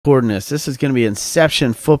Coordinates. This is going to be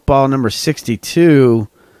Inception football number 62.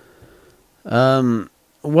 What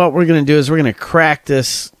we're going to do is we're going to crack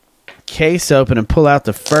this case open and pull out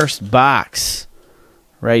the first box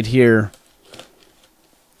right here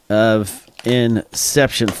of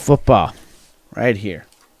Inception football. Right here.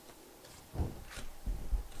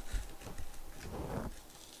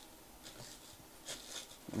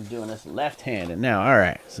 I'm doing this left-handed now. All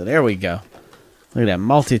right, so there we go. Look at that,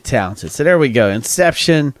 multi-talented. So there we go.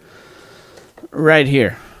 Inception right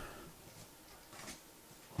here.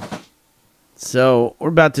 So we're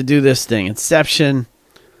about to do this thing. Inception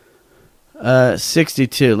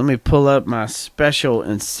 62. Let me pull up my special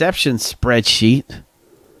Inception spreadsheet.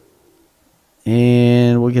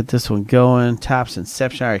 And we'll get this one going. Topps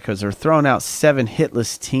Inception. All right, because they're throwing out 7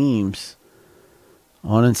 hitless teams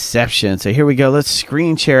on Inception. So here we go. Let's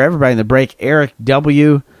screen share everybody in the break. Eric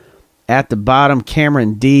W. at the bottom,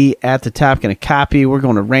 Cameron D at the top. Going to copy. We're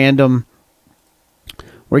going to random.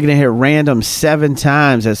 We're going to hit random 7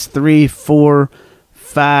 times. That's 3, 4,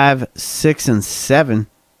 5, 6, and 7.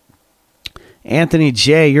 Anthony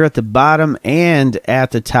J, you're at the bottom and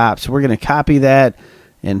at the top. So we're going to copy that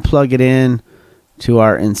and plug it in to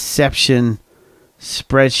our Inception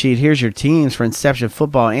spreadsheet. Here's your teams for Inception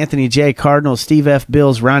football. Anthony J, Cardinals. Steve F,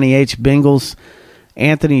 Bills. Ronnie H, Bengals.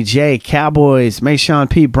 Anthony J, Cowboys. Mayshawn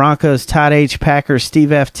P, Broncos. Todd H, Packers.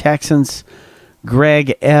 Steve F, Texans.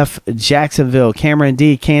 Greg F, Jacksonville. Cameron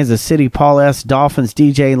D, Kansas City. Paul S, Dolphins.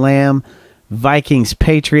 DJ Lamb, Vikings.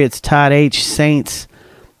 Patriots. Todd H, Saints.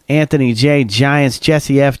 Anthony J, Giants.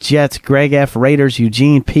 Jesse F, Jets. Greg F, Raiders.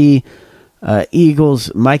 Eugene P,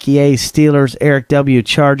 Eagles. Mikey A, Steelers. Eric W,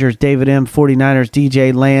 Chargers. David M, 49ers.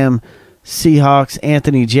 DJ Lamb, Seahawks.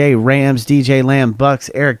 Anthony J, Rams. DJ Lamb, Bucks.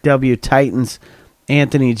 Eric W, Titans.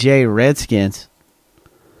 Anthony J, Redskins.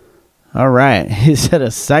 All right. He said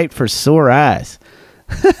a sight for sore eyes.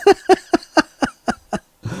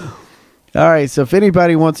 All right. So if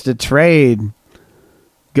anybody wants to trade,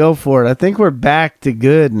 go for it. I think we're back to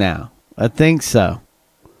good now. I think so.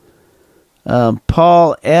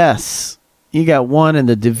 Paul S, you got one in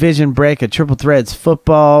the division break of Triple Threads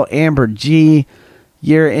football. Amber G,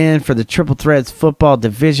 you're in for the Triple Threads football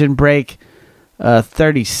division break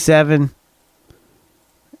 37.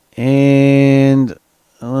 And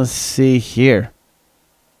let's see here.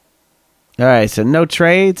 All right, so no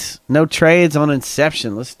trades. No trades on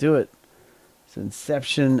Inception. Let's do it. It's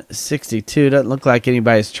Inception 62. Doesn't look like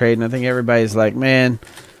anybody's trading. I think everybody's like, man,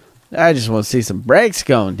 I just want to see some breaks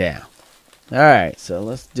going down. All right, so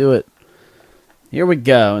let's do it. Here we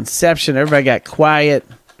go. Inception. Everybody got quiet.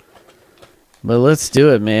 But let's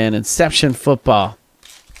do it, man. Inception football.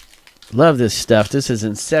 Love this stuff. This is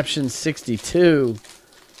Inception 62.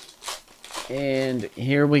 And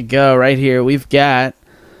here we go. Right here, we've got,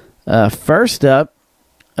 first up,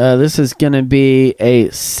 this is going to be a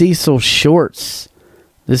Cecil Shorts.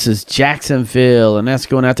 This is Jacksonville, and that's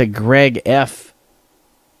going out to Greg F.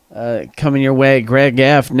 Coming your way, Greg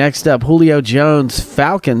F. Next up, Julio Jones,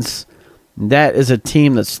 Falcons. That is a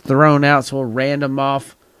team that's thrown out, so we'll random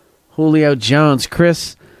off Julio Jones.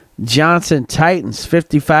 Chris Johnson, Titans,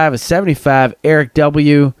 55 of 75. Eric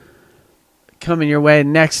W. coming your way.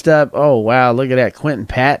 Next up, oh, wow, look at that, Quentin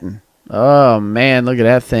Patton. Oh, man, look at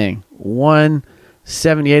that thing.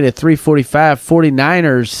 178 at 345.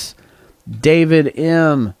 49ers, David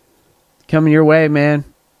M. coming your way, man.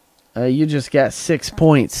 You just got 6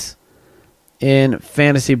 points in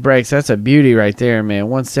fantasy breaks. That's a beauty right there, man.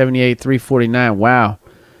 178, 349. Wow.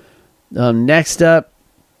 Next up,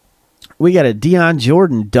 we got a Deion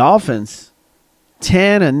Jordan, Dolphins,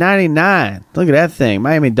 10 and 99. Look at that thing.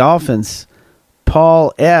 Miami Dolphins,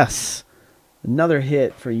 Paul S. Another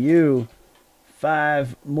hit for you.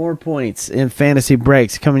 5 more points in fantasy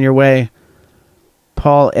breaks coming your way.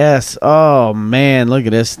 Paul S. Oh, man, look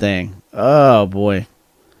at this thing. Oh, boy.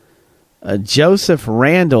 Joseph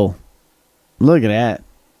Randall. Look at that.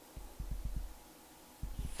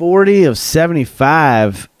 40 of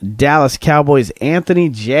 75. Dallas Cowboys, Anthony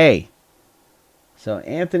J. So,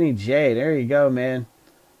 Anthony J, there you go, man.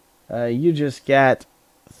 You just got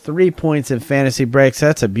 3 points in fantasy breaks.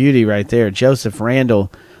 That's a beauty right there. Joseph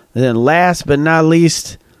Randall. And then last but not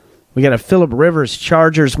least, we got a Phillip Rivers,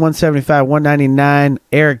 Chargers, 175, 199.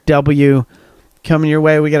 Eric W. coming your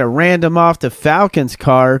way. We got a random off the Falcons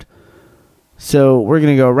card. So we're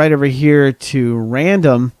going to go right over here to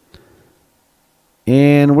random.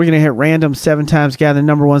 And we're going to hit random 7 times. Got the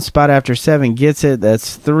number 1 spot after 7 gets it.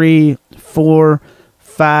 That's 3, 4,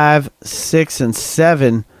 5, 6, and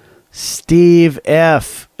 7. Steve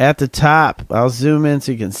F. at the top. I'll zoom in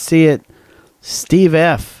so you can see it. Steve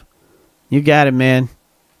F. You got it, man.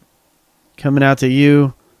 Coming out to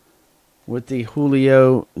you. with the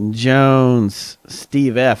Julio Jones,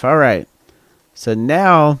 Steve F. All right. So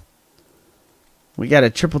now we got a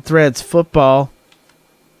Triple Threads football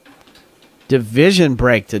division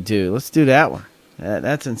break to do. Let's do that one.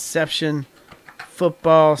 That's Inception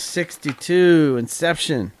Football 62.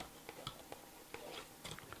 Inception.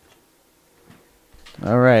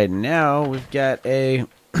 All right. Now we've got a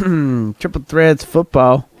Triple Threads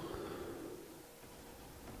football.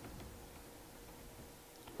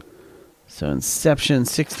 So Inception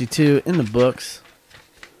 62 in the books.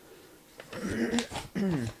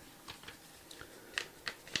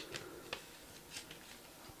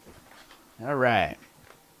 All right.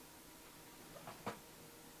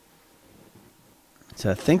 So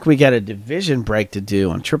I think we got a division break to do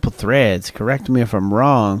on Triple Threads. Correct me if I'm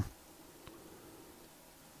wrong.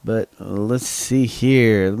 But let's see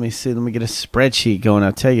here. Let me see. Let me get a spreadsheet going.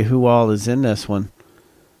 I'll tell you who all is in this one.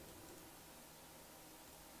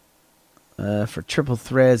 For Triple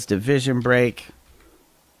Threads division break.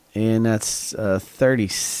 And that's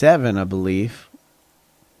 37, I believe.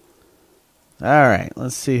 All right,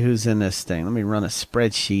 let's see who's in this thing. Let me run a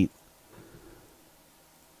spreadsheet.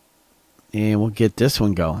 And we'll get this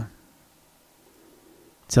one going.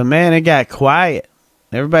 So, man, it got quiet.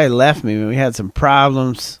 Everybody left me. We had some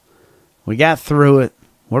problems. We got through it.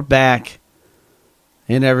 We're back.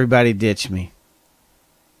 And everybody ditched me.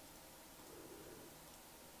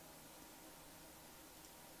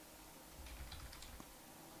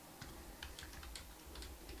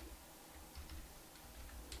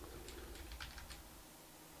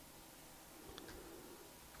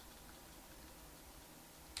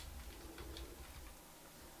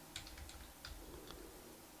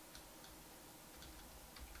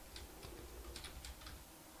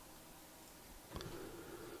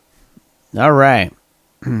 All right.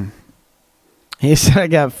 He said I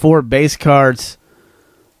got 4 base cards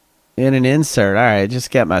and an insert. All right, I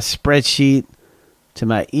just got my spreadsheet to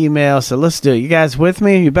my email. So let's do it. You guys with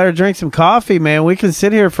me? You better drink some coffee, man. We can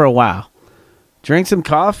sit here for a while. Drink some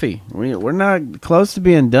coffee. We're not close to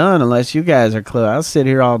being done unless you guys are close. I'll sit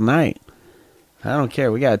here all night. I don't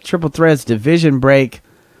care. We got Triple Threads division break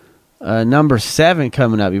number 7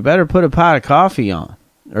 coming up. You better put a pot of coffee on.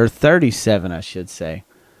 Or 37, I should say.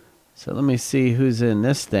 So let me see who's in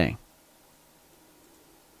this thing.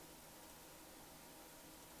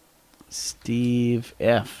 Steve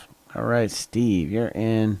F. All right, Steve, you're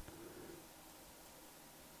in.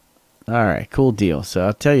 All right, cool deal. So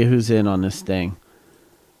I'll tell you who's in on this thing.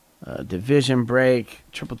 Division break,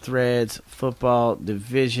 Triple Threads, football,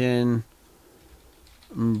 division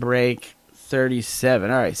break 37.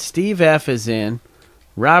 All right, Steve F is in.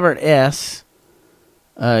 Robert S.,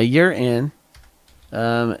 you're in.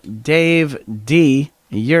 Dave D,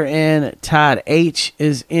 you're in. Todd H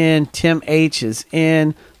is in. Tim H is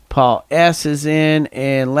in. Paul S is in.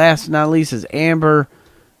 And last but not least is Amber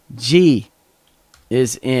G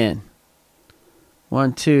is in.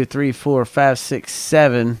 1, 2, 3, 4, 5, 6,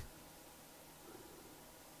 7.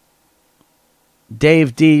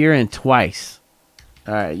 Dave D, you're in twice.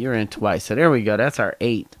 All right, you're in twice. So there we go. That's our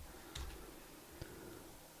 8.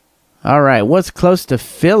 All right, what's close to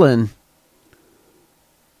filling?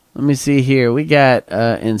 Let me see here. We got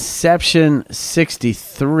Inception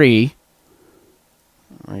 63.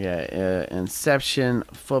 We got Inception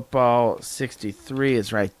Football 63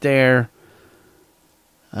 is right there.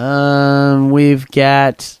 We've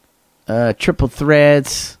got Triple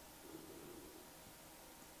Threads.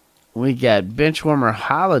 We got Benchwarmer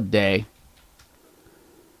Holiday.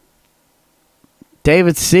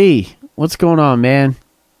 David C. What's going on, man?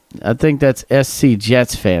 I think that's SC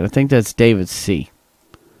Jets fan. I think that's David C.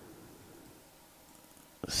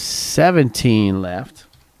 17 left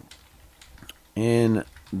in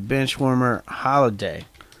Benchwarmer Holiday.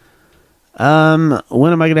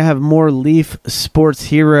 When am I going to have more Leaf Sports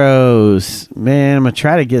Heroes? Man, I'm going to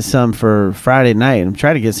try to get some for Friday night. I'm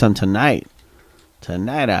trying to get some tonight.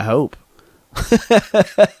 Tonight, I hope.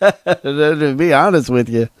 To be honest with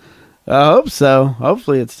you. I hope so.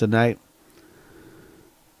 Hopefully it's tonight.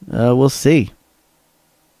 We'll see.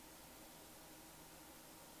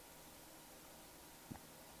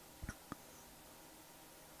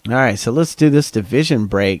 All right, so let's do this division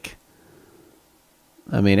break.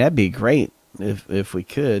 I mean, that'd be great if we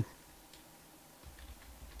could.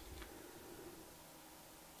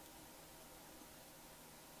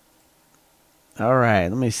 All right,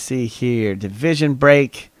 let me see here. Division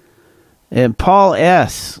break. And Paul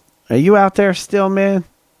S., are you out there still, man?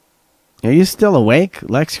 Are you still awake?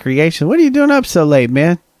 Lex Creation. What are you doing up so late,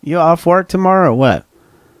 man? You off work tomorrow or what?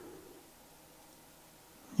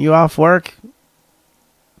 You off work?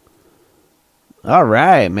 All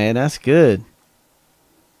right, man. That's good.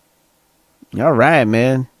 All right,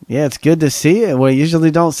 man. Yeah, it's good to see it. We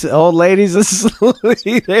usually don't see old ladies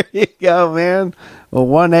asleep. There you go, man. A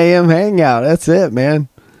 1 a.m. hangout. That's it, man.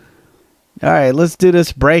 All right, let's do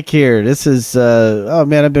this break here. This is, oh,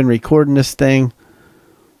 man, I've been recording this thing.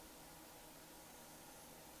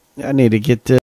 I need to get this.